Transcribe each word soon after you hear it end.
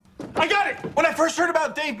I got it! When I first heard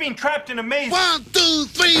about Dave being trapped in a maze... 1, 2,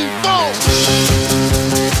 3, 4!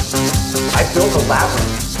 I built a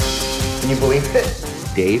labyrinth. Can you believe it?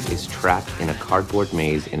 Dave is trapped in a cardboard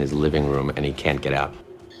maze in his living room and he can't get out.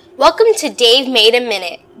 Welcome to Dave Made a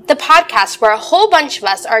Minute, the podcast where a whole bunch of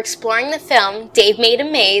us are exploring the film Dave Made a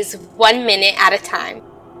Maze 1 minute at a time.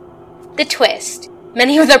 The twist.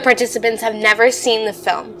 Many of the participants have never seen the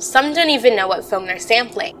film. Some don't even know what film they're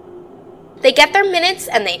sampling. They get their minutes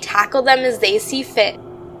and they tackle them as they see fit.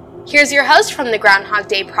 Here's your host from the Groundhog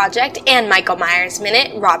Day Project and Michael Myers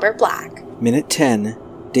Minute, Robert Black. Minute 10.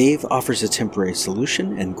 Dave offers a temporary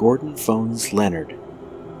solution and Gordon phones Leonard.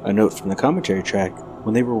 A note from the commentary track.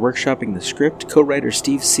 When they were workshopping the script, co-writer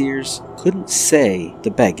Steve Sears couldn't say the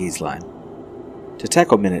Baggies line. To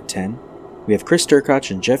tackle Minute 10, we have Chris Durkoch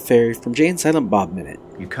and Jeff Ferry from Jay and Silent Bob Minute.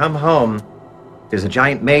 You come home, there's a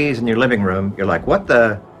giant maze in your living room. You're like, what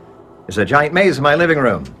the? There's a giant maze in my living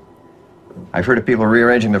room. I've heard of people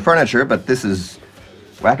rearranging their furniture, but this is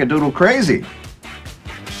wackadoodle crazy.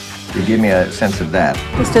 You give me a sense of that.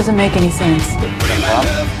 This doesn't make any sense.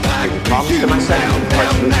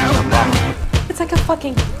 It's like a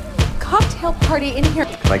fucking cocktail party in here.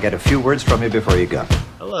 Can I get a few words from you before you go?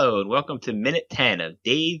 Hello, and welcome to Minute 10 of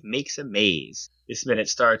Dave Makes a Maze. This minute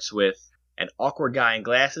starts with an awkward guy in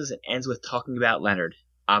glasses and ends with talking about Leonard.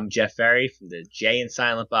 I'm Jeff Ferry from the Jay and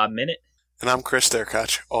Silent Bob Minute. And I'm Chris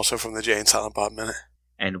Durkoch, also from the Jay and Silent Bob Minute.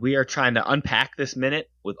 And we are trying to unpack this minute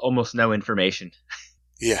with almost no information.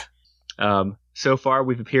 Yeah. So far,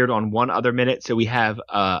 we've appeared on one other minute, so we have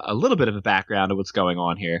a little bit of a background of what's going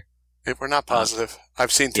on here. We're not positive.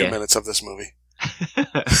 I've seen 2 minutes of this movie.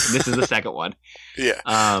 This is the second one.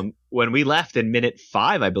 Yeah. When we left in minute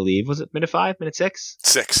 5, I believe, was it minute 5, minute 6?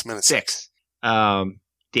 6, minute 6.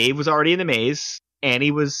 Dave was already in the maze.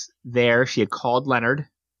 Annie was there. She had called Leonard.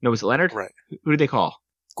 No, was it Leonard? Right. Who did they call?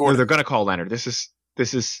 Gordon. No, they're going to call Leonard. This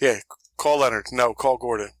is. Yeah, call Leonard. No, call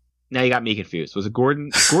Gordon. Now you got me confused. Was it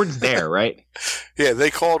Gordon? Gordon's there, right? Yeah,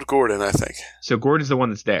 they called Gordon, I think. So Gordon's the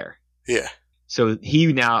one that's there. Yeah. So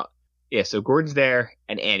so Gordon's there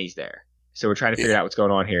and Annie's there. So we're trying to figure out what's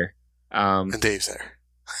going on here. And Dave's there.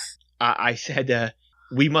 I said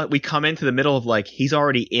we come into the middle of like he's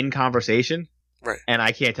already in conversation, right? And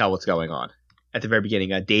I can't tell what's going on at the very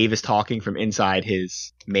beginning. Dave is talking from inside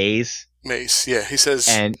his maze. Yeah. He says,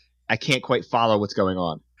 and I can't quite follow what's going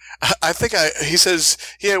on. I think he says,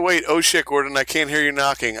 yeah, wait, oh shit, Gordon, I can't hear you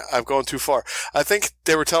knocking. I've gone too far. I think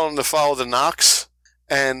they were telling him to follow the knocks,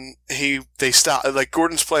 and they stopped. Like,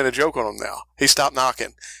 Gordon's playing a joke on him now. He stopped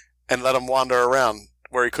knocking and let him wander around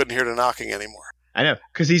where he couldn't hear the knocking anymore. I know,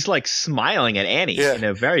 because he's like smiling at Annie in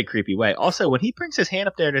a very creepy way. Also, when he brings his hand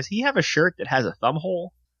up there, does he have a shirt that has a thumb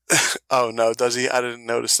hole? Oh, no, does he? I didn't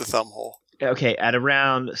notice the thumb hole. Okay, at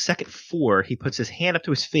around second 4, he puts his hand up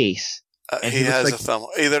to his face. He has a thumb.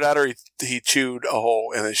 Either that or he chewed a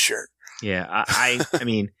hole in his shirt. Yeah, I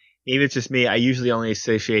mean, maybe it's just me. I usually only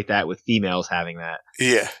associate that with females having that.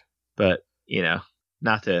 Yeah. But,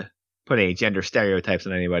 not to put any gender stereotypes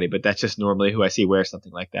on anybody, but that's just normally who I see wear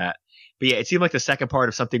something like that. But yeah, it seemed like the second part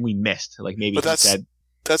of something we missed. Like maybe he said.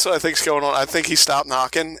 That's what I think's going on. I think he stopped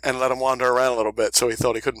knocking and let him wander around a little bit, so he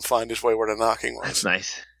thought he couldn't find his way where the knocking was. That's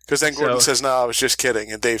nice. Because then Gordon says, no, I was just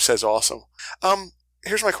kidding, and Dave says, awesome.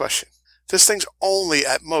 Here's my question. This thing's only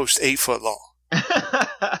at most 8 foot long.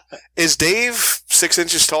 Is Dave 6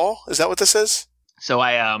 inches tall? Is that what this is? So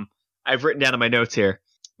I've written down in my notes here.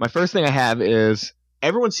 My first thing I have is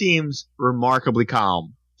everyone seems remarkably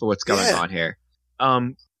calm for what's going on here.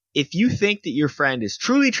 If you think that your friend is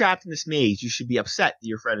truly trapped in this maze, you should be upset that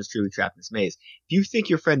your friend is truly trapped in this maze. If you think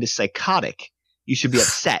your friend is psychotic, you should be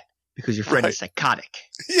upset because your friend is psychotic.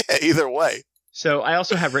 Yeah, either way. So I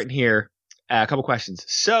also have written here a couple questions.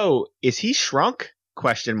 So, is he shrunk? ?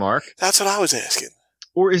 That's what I was asking.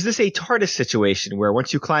 Or is this a TARDIS situation where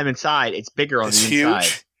once you climb inside, it's bigger on the inside?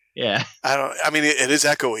 Huge. Yeah. I mean, it is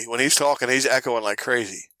echoey. When he's talking, he's echoing like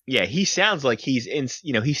crazy. Yeah, he sounds like he's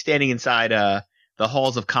he's standing inside the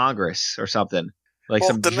halls of Congress or something, like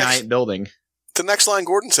some giant building. The next line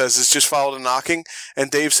Gordon says is just follow the knocking,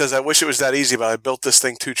 and Dave says, I wish it was that easy, but I built this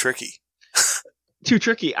thing too tricky. Too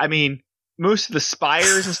tricky? I mean, most of the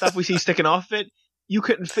spires and stuff we see sticking off of it, you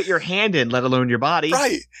couldn't fit your hand in, let alone your body.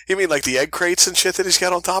 Right. You mean like the egg crates and shit that he's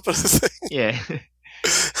got on top of the thing? Yeah.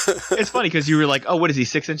 It's funny because you were like, oh, what is he,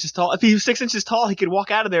 6 inches tall? If he was 6 inches tall, he could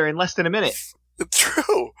walk out of there in less than a minute.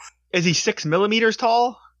 True. Is he 6 millimeters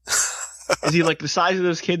tall? Is he like the size of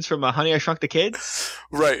those kids from Honey, I Shrunk the Kids?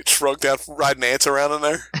 Right, shrunk out riding ants around in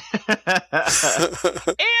there.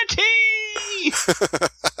 Auntie!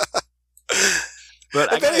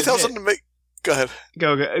 But and then he tells him to make... Go ahead.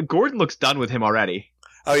 Go. Gordon looks done with him already.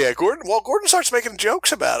 Oh yeah, Gordon. Well, Gordon starts making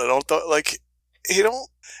jokes about it.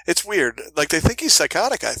 It's weird. Like they think he's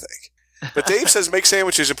psychotic. I think. But Dave says make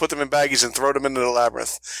sandwiches and put them in baggies and throw them into the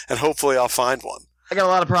labyrinth, and hopefully I'll find one. I got a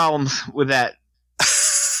lot of problems with that.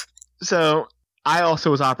 So I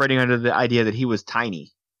also was operating under the idea that he was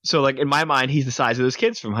tiny. So like in my mind, he's the size of those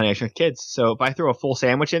kids from Honey, I Shrunk Kids. So if I throw a full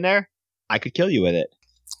sandwich in there, I could kill you with it.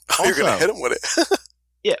 Oh, you're gonna hit him with it.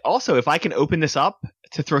 Yeah. Also, if I can open this up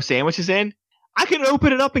to throw sandwiches in, I can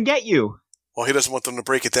open it up and get you. Well, he doesn't want them to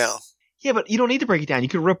break it down. Yeah, but you don't need to break it down. You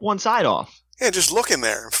can rip one side off. Yeah, just look in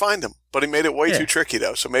there and find him. But he made it way too tricky,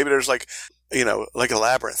 though. So maybe there's like a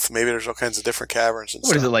labyrinth. Maybe there's all kinds of different caverns and What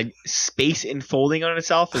stuff. is it, like space enfolding on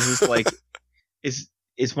itself? Is this like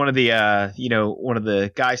is one of the one of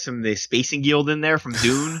the guys from the Spacing Guild in there from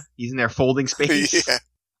Dune? He's in there folding space.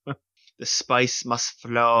 Yeah. The spice must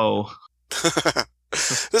flow.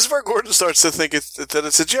 This is where Gordon starts to think that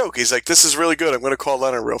it's a joke. He's like, "This is really good. I'm going to call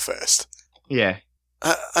Leonard real fast." Yeah.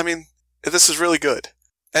 I mean, this is really good.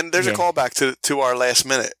 And there's a callback to our last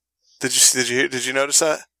minute. Did you notice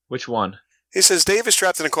that? Which one? He says Dave is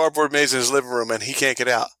trapped in a cardboard maze in his living room and he can't get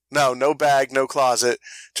out. No bag, no closet.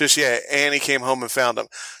 Just Annie came home and found him.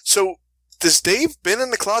 So does Dave been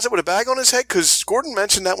in the closet with a bag on his head? Because Gordon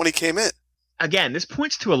mentioned that when he came in. Again, this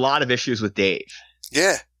points to a lot of issues with Dave.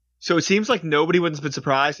 Yeah. So it seems like nobody would have been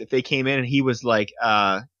surprised if they came in and he was like,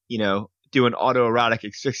 doing autoerotic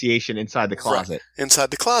asphyxiation inside the closet. Right.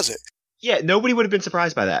 Inside the closet. Yeah, nobody would have been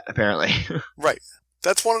surprised by that, apparently. Right.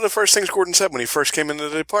 That's one of the first things Gordon said when he first came into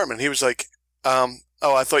the department. He was like,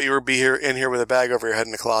 I thought you would be in here with a bag over your head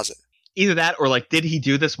in the closet. Either that or, like, did he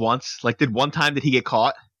do this once? Like, did he get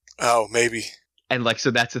caught? Oh, maybe. And, like,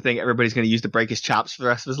 so that's the thing everybody's going to use to break his chops for the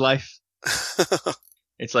rest of his life?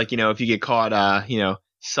 It's like, if you get caught,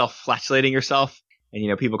 self-flatulating yourself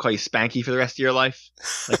and, people call you Spanky for the rest of your life.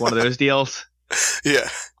 Like one of those deals. Yeah.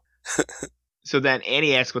 So then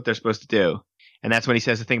Annie asks what they're supposed to do. And that's when he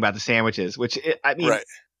says the thing about the sandwiches, which,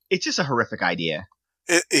 It's just a horrific idea.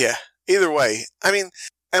 Yeah. Either way. I mean,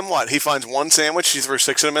 and what? He finds one sandwich, he throws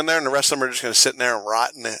 6 of them in there, and the rest of them are just going to sit in there and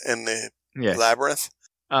rot in the labyrinth?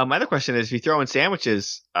 My other question is, if you throw in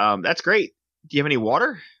sandwiches, that's great. Do you have any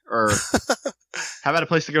water? Or how about a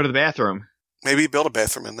place to go to the bathroom? Maybe build a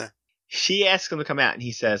bathroom in there. She asks him to come out, and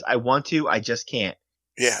he says, I want to, I just can't.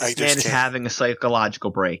 Yeah, this man is having a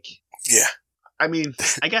psychological break. Yeah. I mean,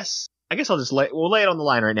 I guess I'll just we'll lay it on the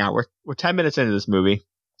line right now. We're 10 minutes into this movie.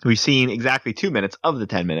 We've seen exactly 2 minutes of the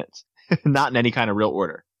 10 minutes, not in any kind of real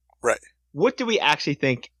order. Right. What do we actually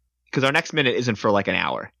think? Because our next minute isn't for like an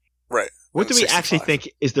hour. Right. What do we actually think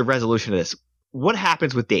is the resolution of this? What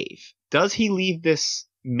happens with Dave? Does he leave this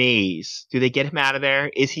maze? Do they get him out of there?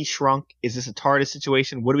 Is he shrunk? Is this a TARDIS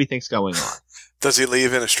situation? What do we think's going on? Does he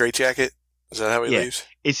leave in a straitjacket? Is that how he leaves?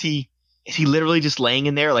 Is he literally just laying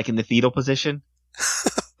in there like in the fetal position?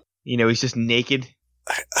 He's just naked.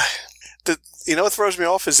 What throws me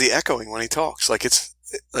off is the echoing when he talks.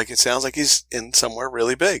 It sounds like he's in somewhere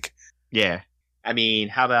really big. Yeah. I mean,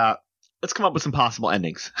 how about let's come up with some possible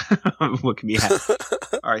endings. What can be happening?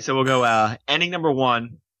 All right, so we'll go ending number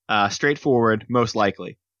 1, straightforward, most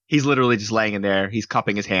likely. He's literally just laying in there. He's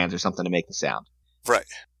cupping his hands or something to make the sound. Right.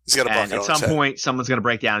 He's got a bucket on his head. At some point, someone's going to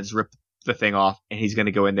break down and just rip the thing off, and he's going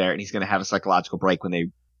to go in there, and he's going to have a psychological break when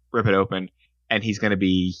they rip it open, and he's going to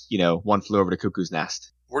be, one flew over the cuckoo's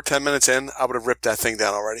nest. We're 10 minutes in. I would have ripped that thing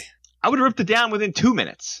down already. I would have ripped it down within 2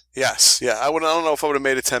 minutes. Yes. Yeah. I don't know if I would have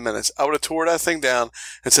made it 10 minutes. I would have tore that thing down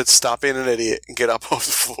and said, stop being an idiot and get up off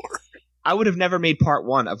the floor. I would have never made part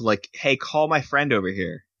 1 of like, hey, call my friend over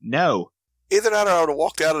here. No. Either that or I would have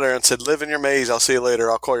walked out of there and said, live in your maze. I'll see you later.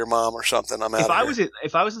 I'll call your mom or something. I'm out of here.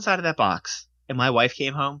 If I was inside of that box and my wife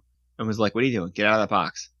came home and was like, what are you doing? Get out of that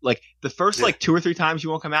box. Like the first 2 or 3 times you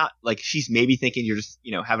won't come out, like she's maybe thinking you're just,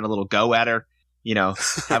 having a little go at her,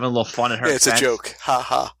 having a little fun at her expense. It's a joke. Ha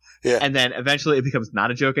ha. Yeah. And then eventually it becomes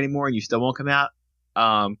not a joke anymore and you still won't come out.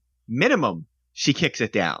 Minimum, she kicks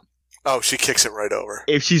it down. Oh, she kicks it right over.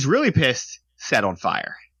 If she's really pissed, set on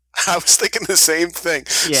fire. I was thinking the same thing.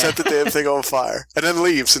 Yeah. Set the damn thing on fire. And then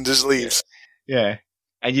leaves and just leaves. Yeah.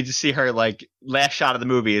 And you just see her, like, last shot of the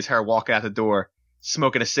movie is her walking out the door,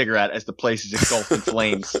 smoking a cigarette as the place is engulfed in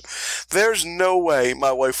flames. There's no way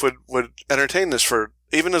my wife would entertain this for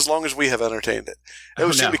even as long as we have entertained it. It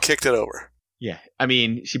would seem to kicked it over. Yeah. I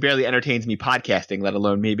mean, she barely entertains me podcasting, let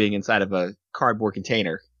alone me being inside of a cardboard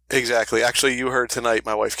container. Exactly. Actually, you heard tonight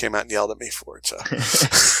my wife came out and yelled at me for it. So,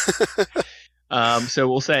 so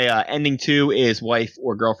we'll say ending 2 is wife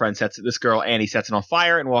or girlfriend this girl, Annie, sets it on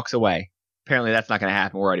fire and walks away. Apparently that's not going to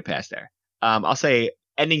happen. We're already past there. I'll say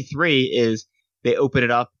ending 3 is they open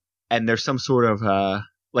it up and there's some sort of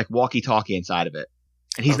like walkie-talkie inside of it.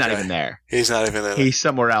 and he's not Okay. even there. He's not even in it. He's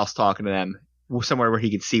somewhere else talking to them, somewhere where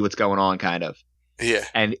he can see what's going on, kind of. Yeah.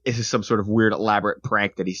 And this is some sort of weird, elaborate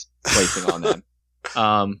prank that he's placing on them.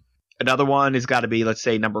 Another one has got to be, let's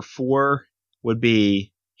say, number 4 would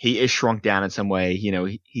be he is shrunk down in some way. You know,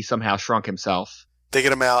 he somehow shrunk himself. They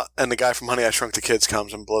get him out, and the guy from Honey, I Shrunk the Kids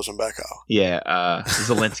comes and blows him back out. Yeah,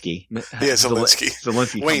 Zelensky. Yeah, Zelensky.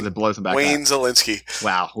 Zelensky comes and blows him back Wayne out. Zelensky.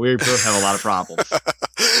 Wow, we both have a lot of problems.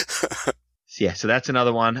 So that's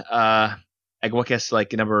another one. I guess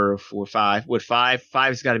like number 4, 5. Would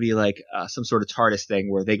 5's got to be like some sort of TARDIS thing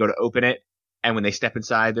where they go to open it, and when they step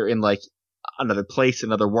inside, they're in like another place,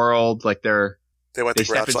 another world. Like They went They to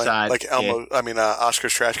step Grouchland, inside, like Elmo. I mean,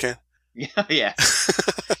 Oscar's trash can. yeah,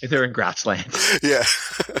 they're in Grouchland. Yeah.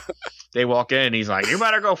 They walk in, and he's like, "You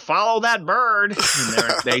better go follow that bird."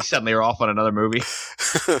 And they suddenly are off on another movie,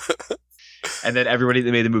 and then everybody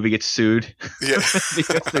that made the movie gets sued. Yeah.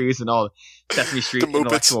 Because they're using all Sesame Street The Muppets.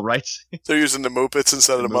 intellectual rights. They're using the Muppets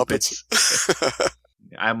instead of the Muppets.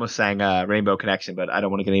 I almost sang Rainbow Connection, but I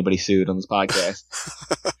don't want to get anybody sued on this podcast.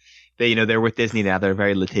 They're with Disney now. They're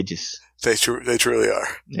very litigious. They truly are.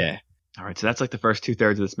 Yeah. All right. So that's like the first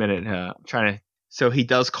 2/3 of this minute. I'm trying to. So he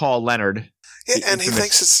does call Leonard. Yeah, The and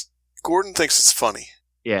infamous- Gordon thinks it's funny.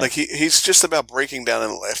 Yeah. Like he's just about breaking down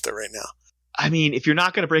in laughter right now. I mean, if you're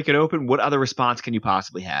not going to break it open, what other response can you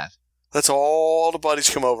possibly have? Let's all the buddies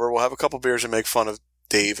come over. We'll have a couple beers and make fun of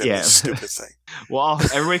Dave and this stupid thing. Well,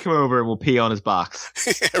 everybody come over and we'll pee on his box.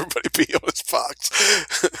 Everybody pee on his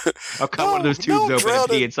box. I'll cut one of those tubes open and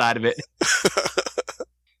pee inside of it.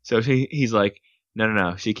 So he's like,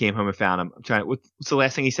 no. She came home and found him. I'm trying. What's the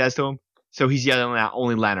last thing he says to him? So he's yelling out,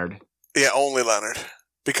 "Only Leonard." Yeah, only Leonard.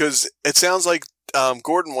 Because it sounds like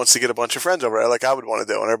Gordon wants to get a bunch of friends over there, like I would want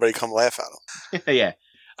to do, and everybody come laugh at him. Yeah.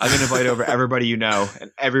 I'm going to invite over everybody you know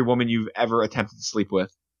and every woman you've ever attempted to sleep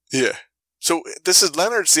with. Yeah. So this is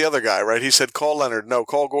Leonard's the other guy, right? He said, call Leonard. No,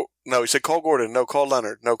 he said, call Gordon. No, call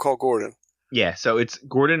Leonard. No, call Gordon. Yeah, so it's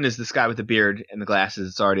Gordon is this guy with the beard and the glasses.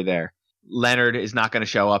 It's already there. Leonard is not going to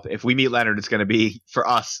show up. If we meet Leonard, it's going to be, for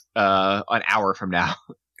us, an hour from now.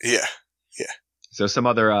 Yeah. So some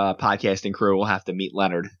other podcasting crew will have to meet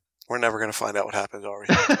Leonard. We're never going to find out what happens, are we?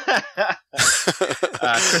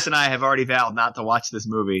 Chris and I have already vowed not to watch this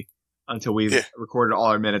movie until we've recorded all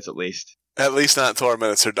our minutes at least. At least not until our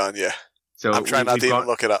minutes are done, yeah. So I'm trying not to even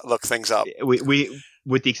look things up. We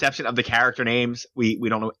with the exception of the character names, we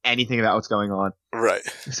don't know anything about what's going on. Right.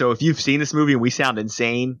 So if you've seen this movie and we sound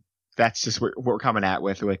insane, that's just what we're coming at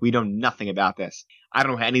with. We're like, we know nothing about this. I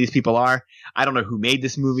don't know who any of these people are. I don't know who made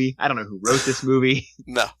this movie. I don't know who wrote this movie.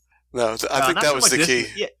 No. I think that was the key.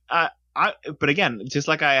 Yeah. But again, just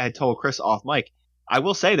like I had told Chris off mic, I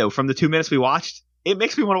will say though, from the 2 minutes we watched, it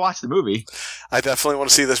makes me want to watch the movie. I definitely want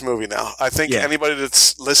to see this movie now. I think anybody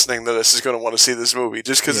that's listening to this is going to want to see this movie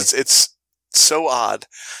just because it's so odd,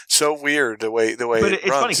 so weird the way but it it's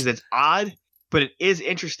runs. funny because it's odd, but it is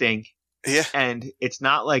interesting. Yeah, and it's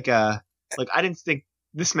not like I didn't think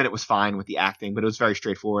this minute was fine with the acting, but it was very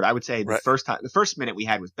straightforward. I would say the first minute we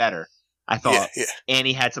had was better. I thought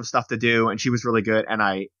Annie had some stuff to do, and she was really good. And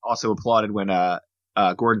I also applauded when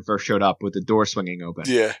Gordon first showed up with the door swinging open.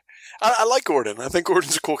 Yeah, I like Gordon. I think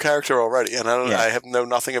Gordon's a cool character already, and I have know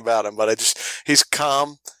nothing about him, but he's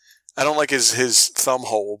calm. I don't like his thumb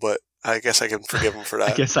hole, but I guess I can forgive him for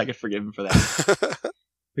that. I guess I could forgive him for that.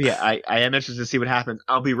 But yeah, I am interested to see what happens.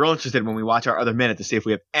 I'll be real interested when we watch our other minute to see if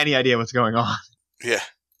we have any idea what's going on. Yeah.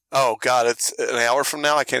 Oh God, it's an hour from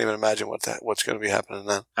now. I can't even imagine what's going to be happening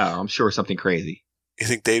then. Oh, I'm sure something crazy. You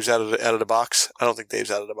think Dave's out of the box? I don't think Dave's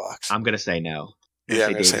out of the box. I'm gonna say no. I'm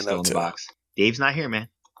gonna say no too. Dave's not here, man.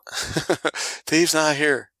 Dave's not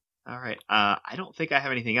here. All right. I don't think I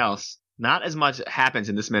have anything else. Not as much happens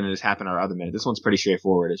in this minute as happened in our other minute. This one's pretty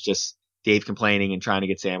straightforward. It's just Dave complaining and trying to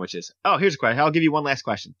get sandwiches. Oh, here's a question. I'll give you one last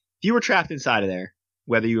question. If you were trapped inside of there,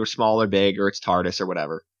 whether you were small or big or it's TARDIS or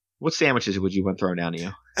whatever, what sandwiches would you want thrown down to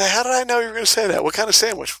you? How did I know you were going to say that? What kind of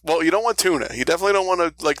sandwich? Well, you don't want tuna. You definitely don't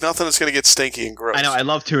want to, nothing that's going to get stinky and gross. I know. I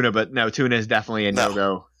love tuna, but no, tuna is definitely a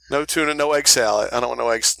no-go. No tuna, no egg salad. I don't want no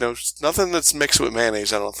eggs. No, nothing that's mixed with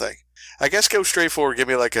mayonnaise, I don't think. I guess go straight forward. Give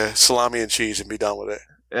me like a salami and cheese and be done with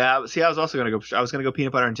it. See, I was also going to go. I was going to go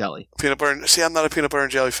peanut butter and jelly. Peanut butter. See, I'm not a peanut butter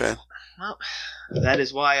and jelly fan. Well, that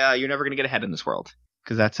is why you're never going to get ahead in this world.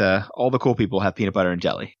 Because that's all the cool people have peanut butter and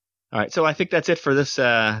jelly. All right, so I think that's it for this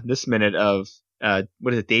minute of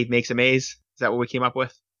what is it? Dave Makes a Maze. Is that what we came up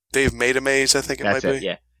with? Dave Made a Maze, I think it might be.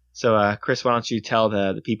 Yeah. So, Chris, why don't you tell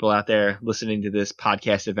the people out there listening to this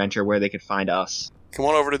podcast adventure where they can find us? Come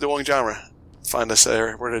on over to Doing Genre. Find us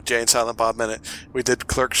there. We're the Jay and Silent Bob Minute. We did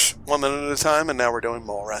Clerks 1 minute at a time, and now we're doing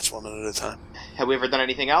Mallrats 1 minute at a time. Have we ever done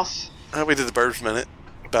anything else? We did the Burbs Minute.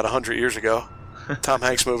 about 100 years ago. Tom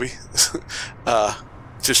Hanks movie.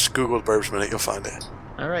 Just Google the Burbs Minute, you'll find it.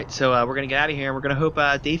 All right, so we're going to get out of here, and we're going to hope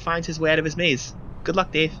Dave finds his way out of his maze. Good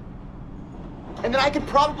luck, Dave. And then I could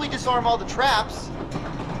probably disarm all the traps.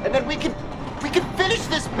 And then we could finish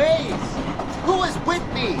this maze. Who is with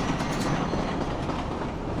me?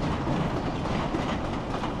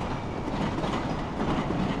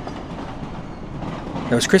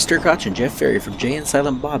 That was Chris Durkoch and Jeff Ferry from Jay and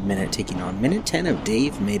Silent Bob Minute taking on Minute 10 of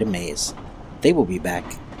Dave Made a Maze. They will be back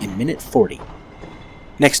in Minute 40.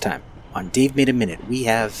 Next time on Dave Made a Minute, we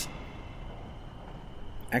have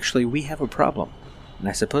a problem, and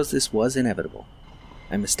I suppose this was inevitable.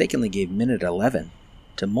 I mistakenly gave Minute 11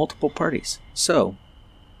 to multiple parties, so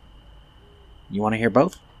you want to hear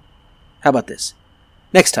both? How about this?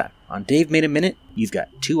 Next time on Dave Made a Minute, you've got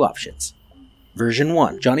two options. Version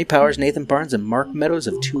 1, Johnny Powers, Nathan Barnes, and Mark Meadows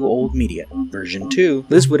of Too Old Media. Version 2,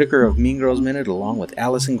 Liz Whitaker of Mean Girls Minute along with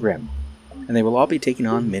Allison Grimm. And they will all be taking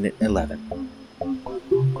on Minute 11.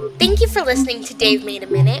 Thank you for listening to Dave Made a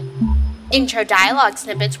Minute. Intro dialogue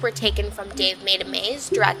snippets were taken from Dave Made a Maze,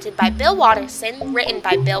 directed by Bill Watterson, written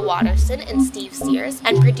by Bill Watterson and Steve Sears,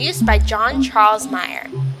 and produced by John Charles Meyer.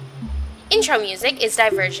 Intro music is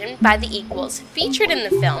Diversion by The Equals, featured in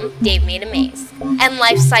the film Dave Made a Maze, and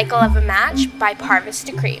Life Cycle of a Match by Parvis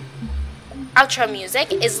Decree. Outro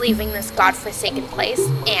music is Leaving This Godforsaken Place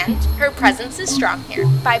and Her Presence is Strong Here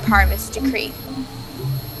by Parvis Decree.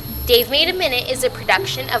 Dave Made a Minute is a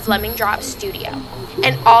production of Lemming Drop Studio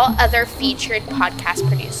and all other featured podcast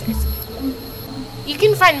producers. You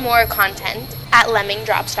can find more content at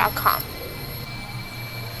lemmingdrops.com.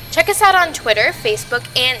 Check us out on Twitter, Facebook,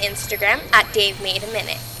 and Instagram at Dave Made a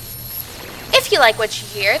Minute. If you like what you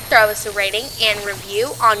hear, throw us a rating and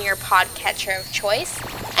review on your podcatcher of choice,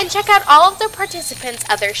 and check out all of the participants'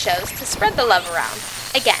 other shows to spread the love around.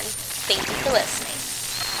 Again, thank you for listening.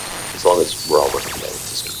 As long as we're all working together,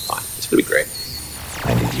 it's going to be fine. It's going to be great.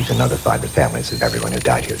 I need you to notify the families of everyone who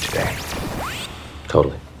died here today.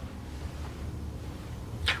 Totally.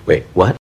 Wait, what?